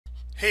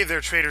Hey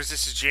there, traders.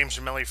 This is James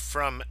Gemelli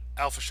from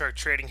Alpha Shark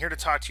Trading, here to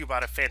talk to you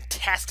about a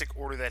fantastic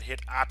order that hit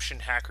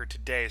Option Hacker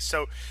today.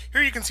 So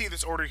here you can see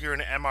this order here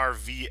in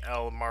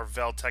MRVL,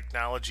 Marvell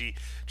Technology.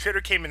 Trader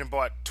came in and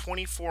bought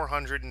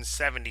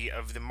 2,470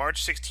 of the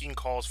March 16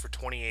 calls for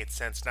 28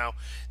 cents. Now,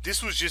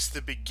 this was just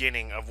the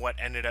beginning of what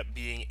ended up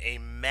being a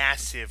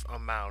massive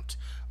amount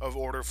of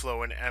order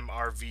flow in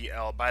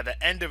MRVL. By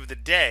the end of the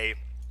day,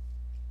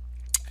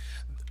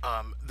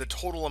 the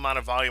total amount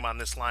of volume on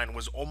this line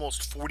was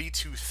almost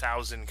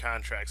 42,000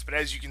 contracts. But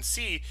as you can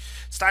see,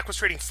 stock was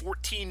trading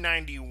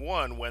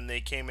 14.91 when they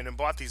came in and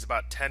bought these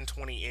about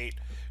 10:28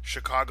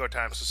 Chicago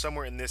time. So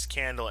somewhere in this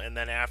candle, and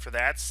then after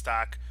that,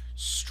 stock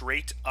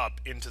straight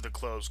up into the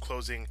close,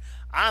 closing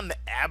on the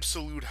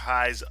absolute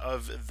highs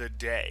of the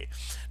day.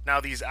 Now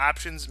these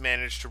options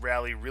managed to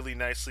rally really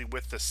nicely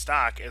with the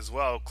stock as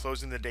well,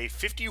 closing the day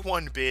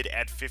 51 bid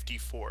at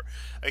 54.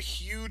 A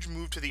huge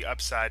move to the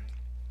upside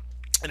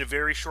in a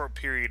very short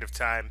period of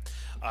time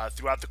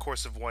throughout the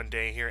course of one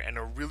day here, and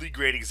a really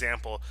great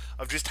example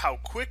of just how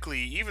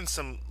quickly even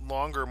some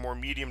longer, more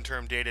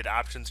medium-term dated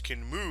options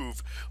can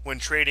move when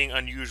trading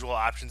unusual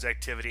options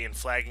activity and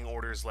flagging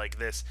orders like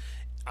this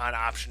on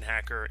Option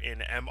Hacker in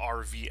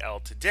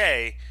MRVL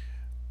today,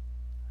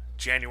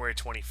 January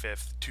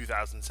 25th,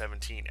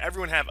 2017.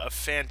 Everyone have a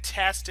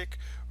fantastic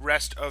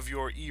rest of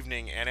your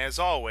evening, and as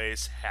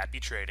always, happy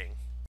trading.